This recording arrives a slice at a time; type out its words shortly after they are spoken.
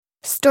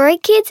Story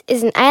Kids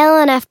is an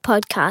ALNF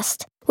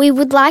podcast. We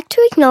would like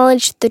to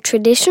acknowledge the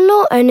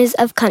traditional owners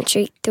of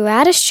country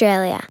throughout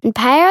Australia and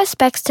pay our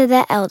respects to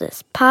their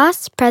elders,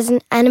 past,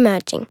 present and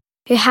emerging,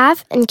 who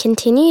have and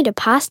continue to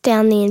pass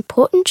down the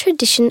important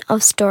tradition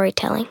of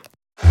storytelling.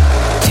 Do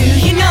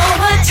you know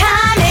what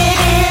time it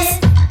is?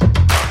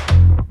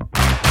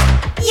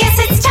 Yes,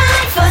 it's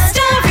time for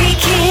Story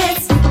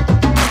Kids.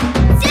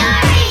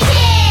 Story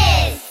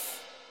Kids!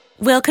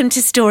 Welcome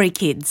to Story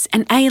Kids,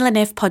 an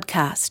ALNF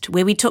podcast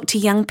where we talk to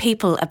young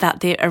people about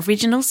their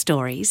original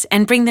stories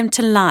and bring them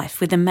to life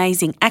with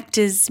amazing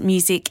actors,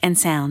 music and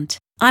sound.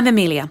 I'm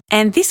Amelia,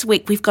 and this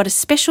week we've got a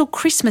special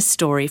Christmas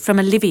story from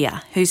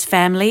Olivia, whose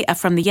family are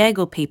from the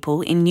Yaegl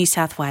people in New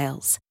South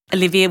Wales.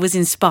 Olivia was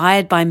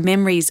inspired by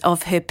memories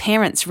of her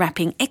parents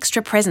wrapping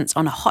extra presents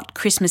on a hot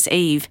Christmas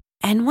Eve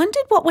and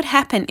wondered what would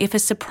happen if a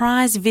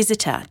surprise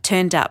visitor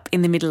turned up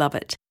in the middle of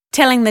it.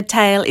 Telling the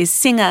tale is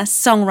singer,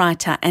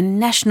 songwriter and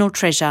national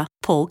treasure,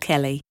 Paul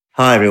Kelly.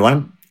 Hi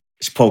everyone,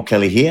 it's Paul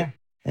Kelly here,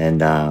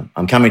 and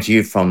I'm coming to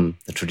you from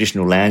the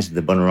traditional lands of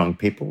the Bunurong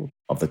people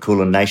of the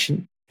Kulin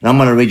Nation. And I'm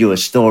going to read you a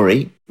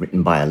story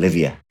written by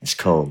Olivia. It's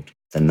called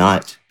The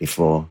Night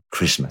Before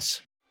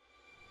Christmas.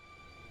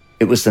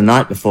 It was the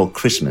night before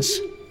Christmas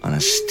on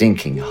a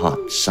stinking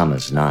hot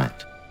summer's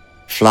night.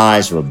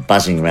 Flies were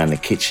buzzing around the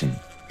kitchen,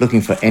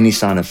 looking for any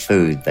sign of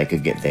food they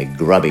could get their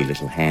grubby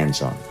little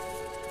hands on.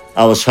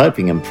 I was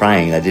hoping and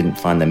praying they didn't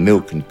find the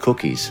milk and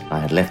cookies I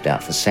had left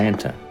out for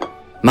Santa.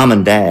 Mum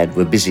and Dad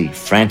were busy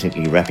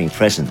frantically wrapping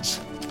presents.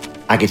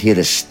 I could hear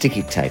the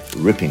sticky tape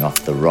ripping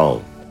off the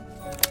roll.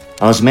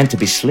 I was meant to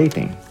be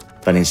sleeping,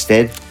 but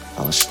instead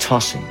I was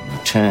tossing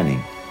and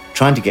turning,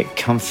 trying to get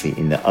comfy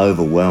in the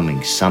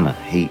overwhelming summer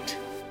heat.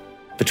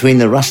 Between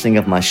the rustling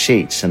of my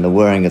sheets and the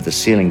whirring of the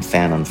ceiling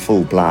fan on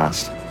full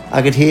blast,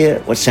 I could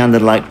hear what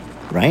sounded like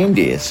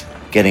reindeers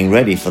getting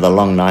ready for the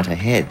long night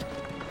ahead.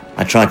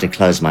 I tried to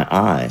close my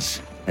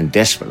eyes and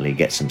desperately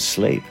get some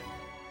sleep.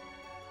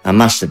 I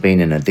must have been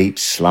in a deep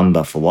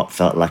slumber for what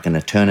felt like an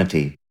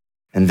eternity,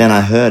 and then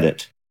I heard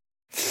it.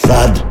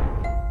 Thud!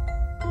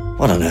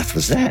 What on earth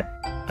was that?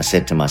 I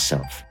said to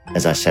myself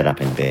as I sat up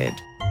in bed.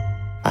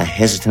 I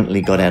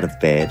hesitantly got out of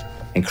bed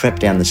and crept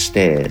down the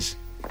stairs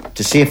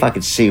to see if I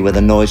could see where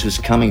the noise was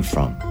coming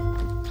from.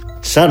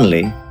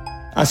 Suddenly,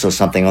 I saw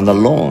something on the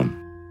lawn.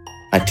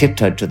 I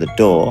tiptoed to the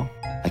door.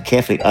 I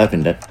carefully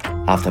opened it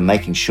after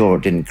making sure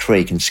it didn't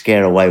creak and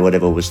scare away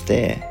whatever was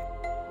there.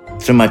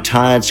 Through my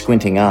tired,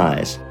 squinting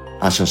eyes,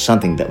 I saw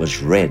something that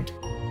was red.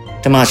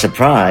 To my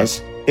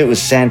surprise, it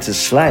was Santa's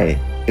sleigh.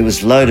 It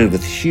was loaded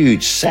with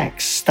huge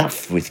sacks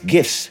stuffed with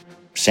gifts.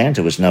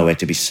 Santa was nowhere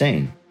to be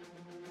seen.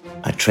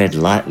 I tread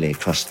lightly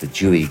across the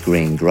dewy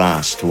green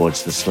grass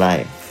towards the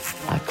sleigh.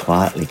 I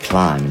quietly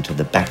climb into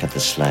the back of the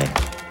sleigh.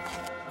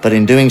 But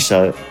in doing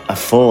so, I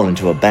fall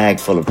into a bag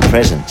full of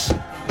presents.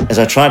 As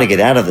I try to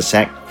get out of the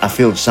sack, I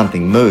feel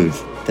something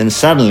move. Then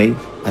suddenly,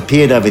 I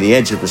peered over the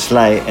edge of the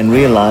sleigh and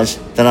realised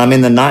that I'm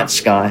in the night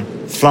sky,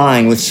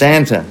 flying with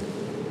Santa.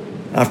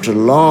 After a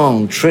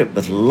long trip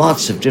with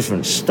lots of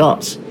different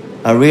stops,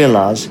 I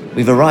realise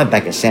we've arrived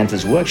back at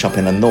Santa's workshop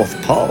in the North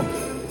Pole.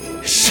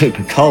 It's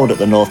super cold at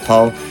the North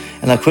Pole,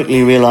 and I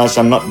quickly realise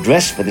I'm not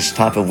dressed for this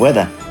type of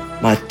weather.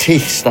 My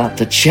teeth start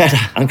to chatter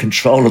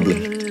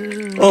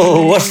uncontrollably.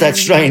 Oh, what's that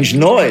strange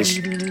noise?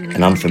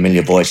 An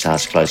unfamiliar voice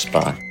asked close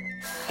by.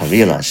 I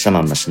realise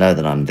someone must know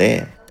that I'm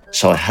there,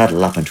 so I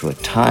huddle up into a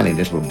tiny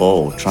little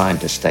ball, trying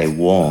to stay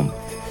warm.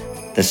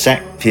 The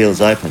sack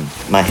peels open.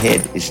 My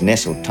head is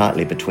nestled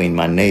tightly between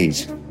my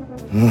knees.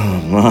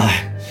 Oh,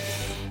 my.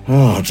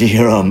 Oh,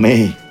 dear, oh,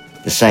 me,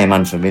 the same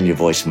unfamiliar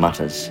voice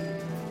mutters.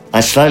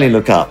 I slowly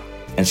look up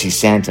and see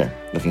Santa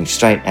looking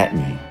straight at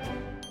me.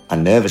 I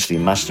nervously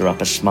muster up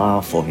a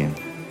smile for him.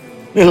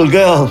 Little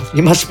girl,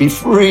 you must be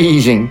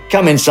freezing.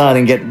 Come inside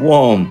and get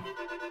warm.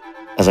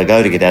 As I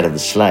go to get out of the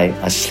sleigh,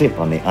 I slip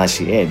on the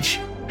icy edge.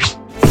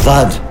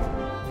 Thud!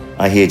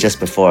 I hear just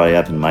before I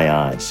open my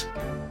eyes.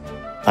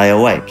 I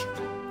awake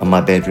on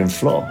my bedroom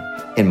floor,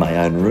 in my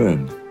own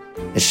room.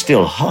 It's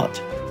still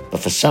hot, but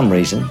for some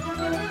reason,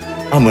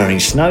 I'm wearing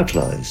snow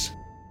clothes.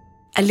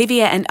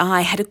 Olivia and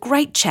I had a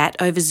great chat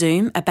over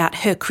Zoom about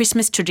her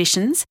Christmas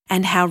traditions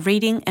and how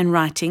reading and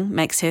writing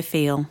makes her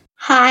feel.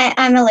 Hi,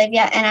 I'm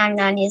Olivia and I'm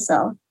 9 years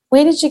old.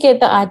 Where did you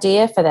get the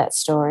idea for that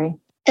story?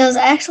 It was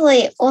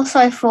actually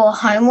also for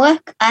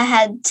homework. I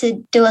had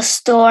to do a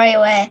story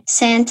where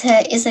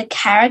Santa is a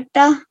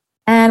character.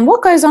 And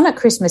what goes on at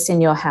Christmas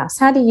in your house?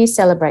 How do you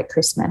celebrate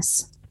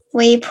Christmas?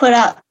 We put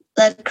up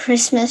the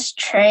Christmas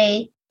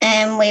tree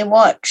and we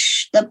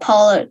watch the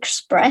Polar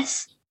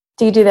Express.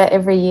 Do you do that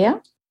every year?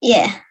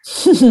 Yeah.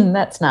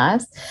 That's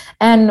nice.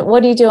 And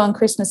what do you do on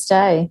Christmas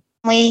Day?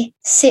 We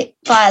sit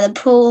by the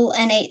pool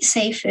and eat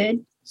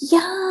seafood.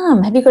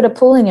 Yum! Have you got a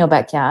pool in your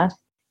backyard?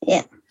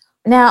 Yeah.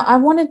 Now, I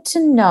wanted to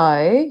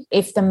know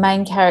if the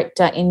main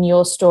character in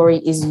your story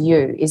is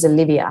you, is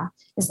Olivia.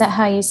 Is that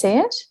how you see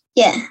it?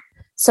 Yeah.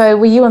 So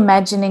were you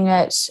imagining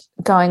it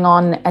going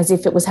on as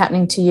if it was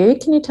happening to you?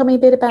 Can you tell me a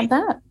bit about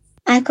that?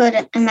 I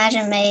could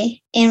imagine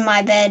me in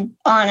my bed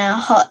on a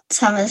hot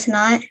summer's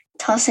night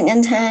tossing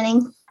and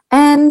turning.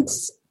 And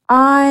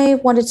I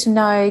wanted to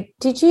know,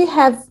 did you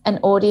have an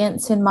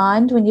audience in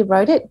mind when you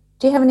wrote it?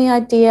 Do you have any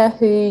idea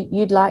who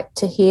you'd like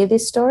to hear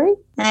this story?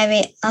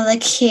 Maybe other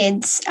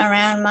kids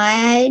around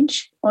my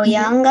age or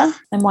younger,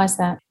 And why is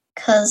that?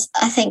 because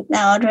I think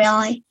they would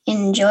really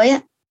enjoy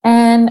it.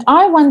 And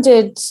I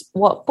wondered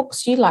what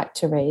books you like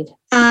to read.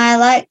 I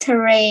like to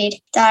read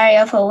Diary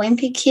of a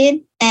Wimpy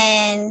Kid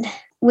and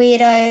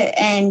Weirdo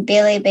and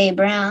Billy B.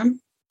 Brown.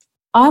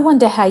 I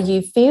wonder how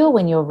you feel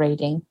when you're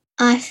reading.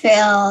 I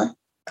feel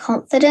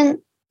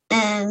confident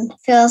and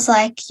feels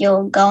like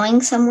you're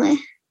going somewhere.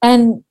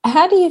 And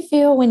how do you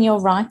feel when you're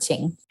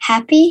writing?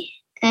 Happy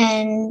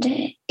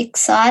and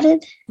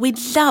excited. We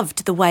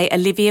loved the way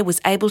Olivia was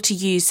able to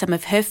use some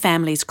of her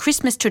family's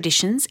Christmas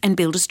traditions and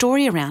build a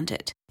story around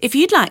it. If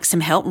you'd like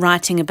some help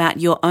writing about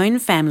your own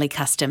family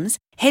customs,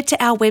 head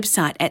to our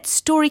website at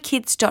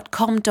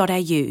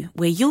storykids.com.au,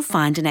 where you'll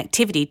find an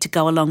activity to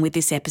go along with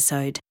this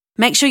episode.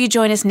 Make sure you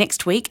join us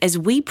next week as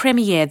we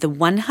premiere the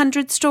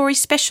 100 Story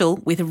Special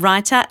with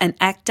writer and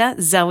actor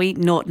Zoe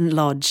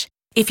Norton-Lodge.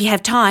 If you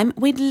have time,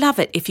 we'd love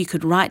it if you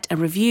could write a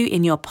review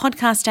in your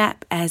podcast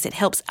app, as it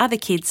helps other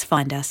kids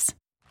find us.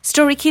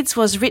 Story Kids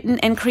was written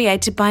and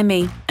created by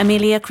me,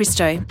 Amelia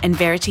Christo, and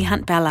Verity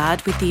Hunt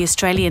Ballard with the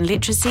Australian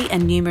Literacy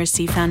and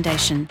Numeracy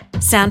Foundation.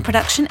 Sound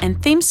production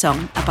and theme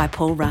song are by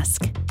Paul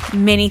Rusk.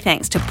 Many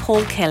thanks to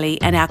Paul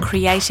Kelly and our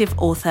creative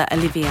author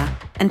Olivia.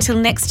 Until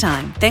next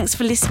time, thanks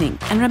for listening,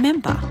 and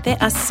remember, there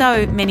are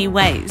so many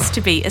ways to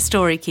be a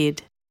story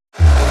kid.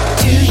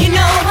 Do you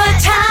know